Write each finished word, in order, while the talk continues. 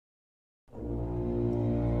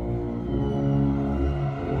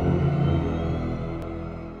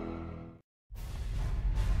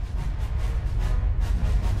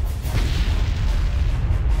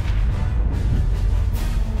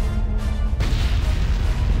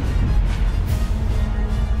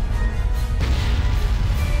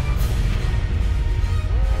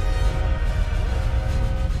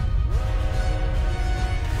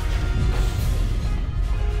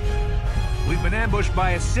ambushed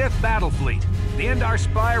by a Sith battle fleet. The Endar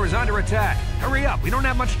Spire is under attack. Hurry up, we don't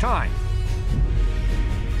have much time.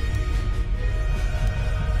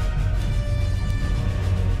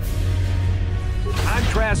 I'm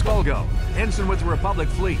Trask Ulgo, ensign with the Republic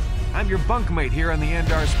fleet. I'm your bunkmate here on the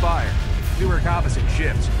Endar Spire. We work opposite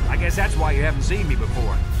shifts. I guess that's why you haven't seen me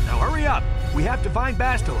before. Now hurry up. We have to find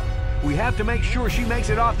Bastila. We have to make sure she makes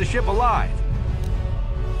it off the ship alive.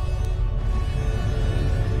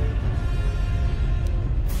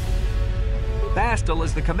 Bastila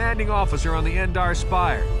is the commanding officer on the Endar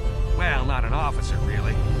Spire. Well, not an officer,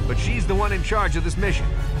 really, but she's the one in charge of this mission.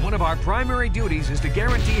 One of our primary duties is to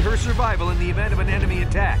guarantee her survival in the event of an enemy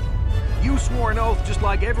attack. You swore an oath just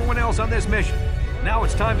like everyone else on this mission. Now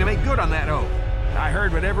it's time to make good on that oath. I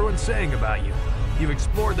heard what everyone's saying about you. You've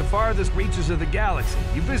explored the farthest reaches of the galaxy.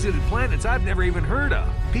 You visited planets I've never even heard of.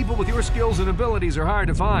 People with your skills and abilities are hard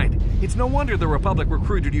to find. It's no wonder the Republic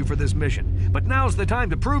recruited you for this mission. But now's the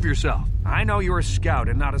time to prove yourself. I know you're a scout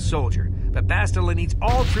and not a soldier, but Bastila needs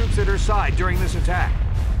all troops at her side during this attack.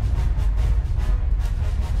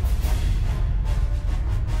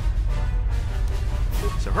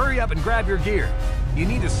 So hurry up and grab your gear. You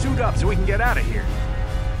need to suit up so we can get out of here.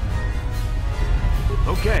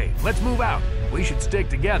 Okay, let's move out. We should stick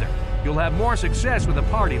together. You'll have more success with a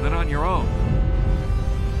party than on your own.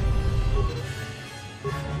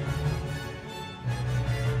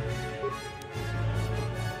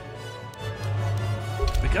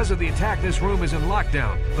 Because of the attack, this room is in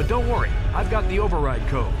lockdown. But don't worry, I've got the override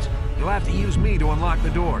codes. You'll have to use me to unlock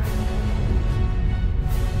the door.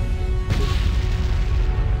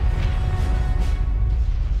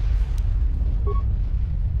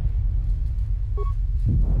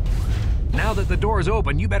 Now that the door is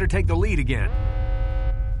open, you better take the lead again.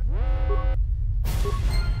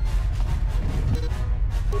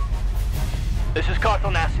 This is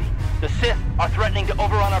Carthel Nassi. The Sith are threatening to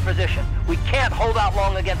overrun our position. We can't hold out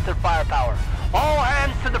long against their firepower. All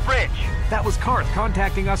hands to the bridge! That was Karth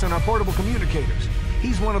contacting us on our portable communicators.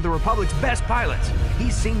 He's one of the Republic's best pilots.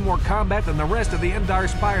 He's seen more combat than the rest of the Endar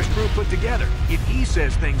Spire's crew put together. If he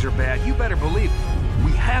says things are bad, you better believe it.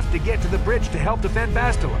 We have to get to the bridge to help defend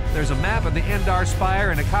Bastila. There's a map of the Endar Spire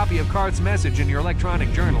and a copy of Karth's message in your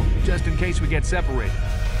electronic journal, just in case we get separated.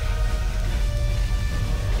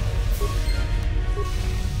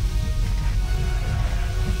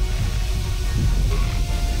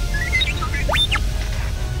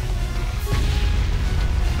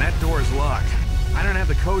 That door is locked. I don't have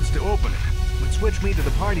the codes to open it. But switch me to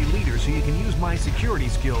the party leader so you can use my security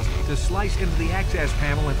skills to slice into the access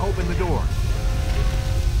panel and open the door.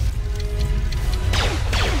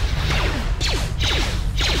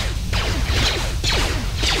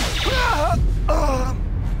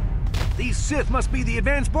 These Sith must be the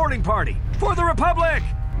advanced boarding party for the Republic!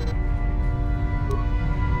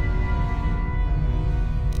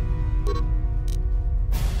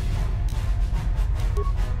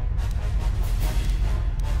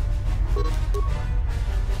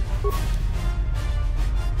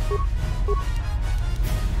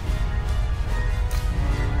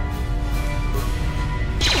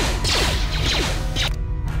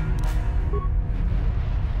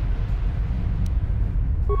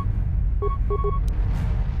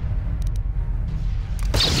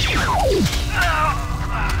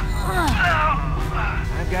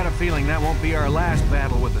 I've got a feeling that won't be our last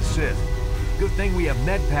battle with the Sith. Good thing we have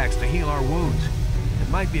med packs to heal our wounds. It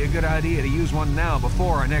might be a good idea to use one now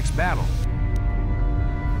before our next battle.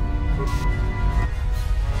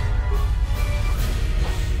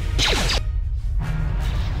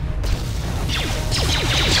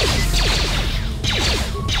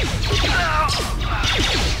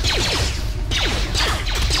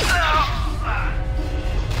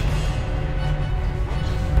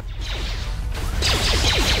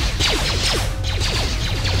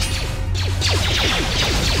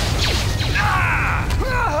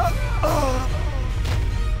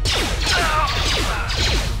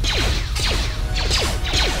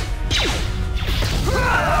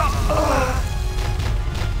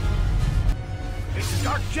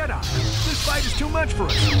 Jedi! This fight is too much for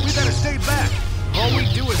us. We better stay back. All we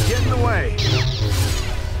do is get in the way.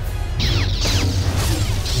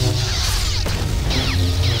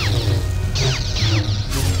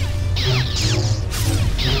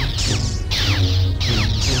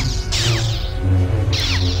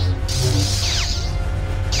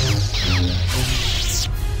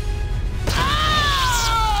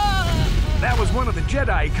 That was one of the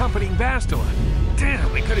Jedi accompanying Bastila.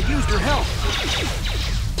 Damn, we could have used her help.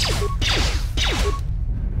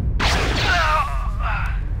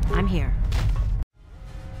 I'm here.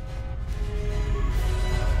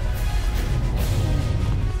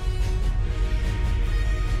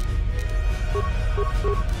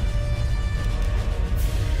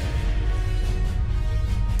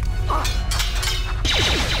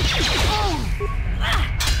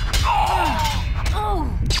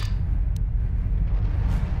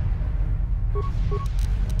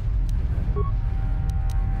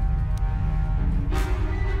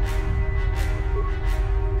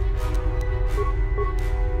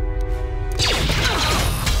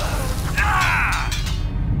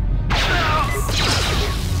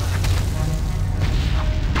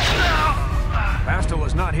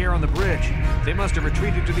 here on the bridge. They must have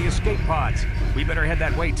retreated to the escape pods. We better head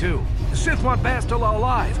that way too. The Sith want Bastila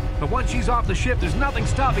alive, but once she's off the ship, there's nothing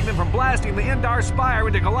stopping them from blasting the Endar Spire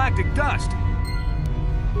into galactic dust.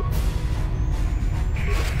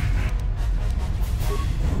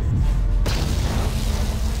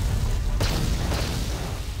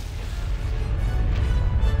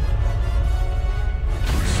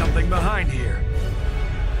 Something behind here.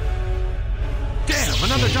 Damn,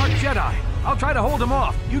 another Dark Jedi! I'll try to hold him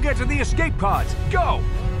off. You get to the escape pods. Go!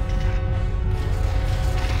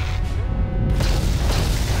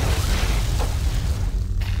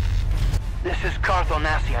 This is Cartho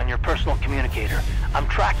Nassi on your personal communicator. I'm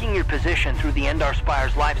tracking your position through the Endar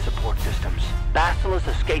Spire's life support systems. Bastila's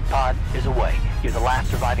escape pod is away. You're the last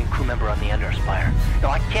surviving crew member on the Endar Spire. Now,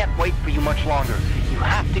 I can't wait for you much longer. You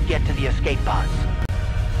have to get to the escape pods.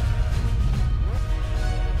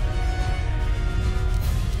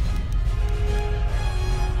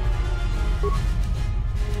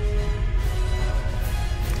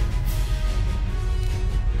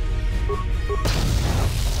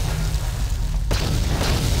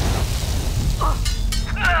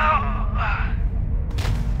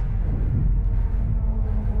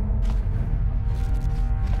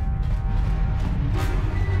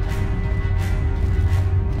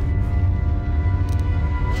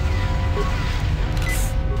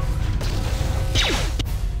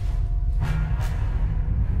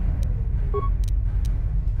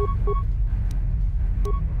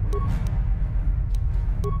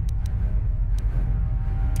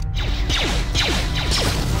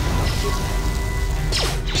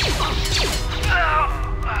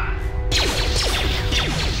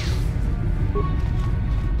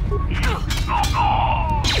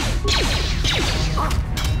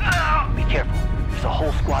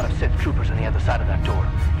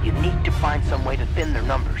 You need to find some way to thin their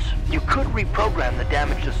numbers. You could reprogram the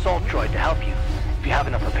damaged assault droid to help you, if you have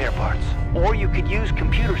enough repair parts. Or you could use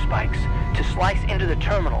computer spikes to slice into the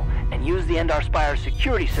terminal and use the Endar Spire's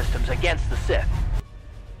security systems against the Sith.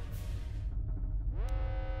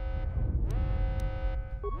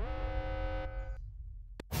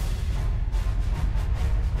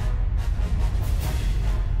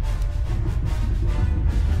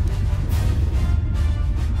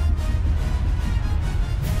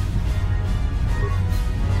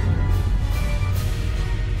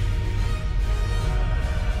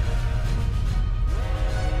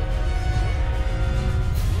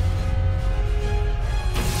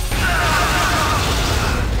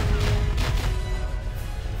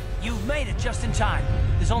 Just in time.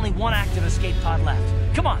 There's only one active escape pod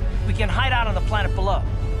left. Come on, we can hide out on the planet below.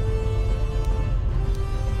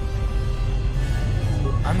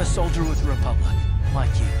 I'm a soldier with the Republic, like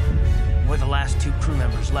you. We're the last two crew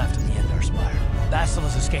members left in the Endar Spire.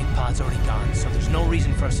 Bastila's escape pod's already gone, so there's no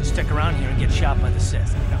reason for us to stick around here and get shot by the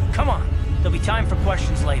Sith. Now, come on, there'll be time for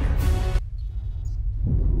questions later.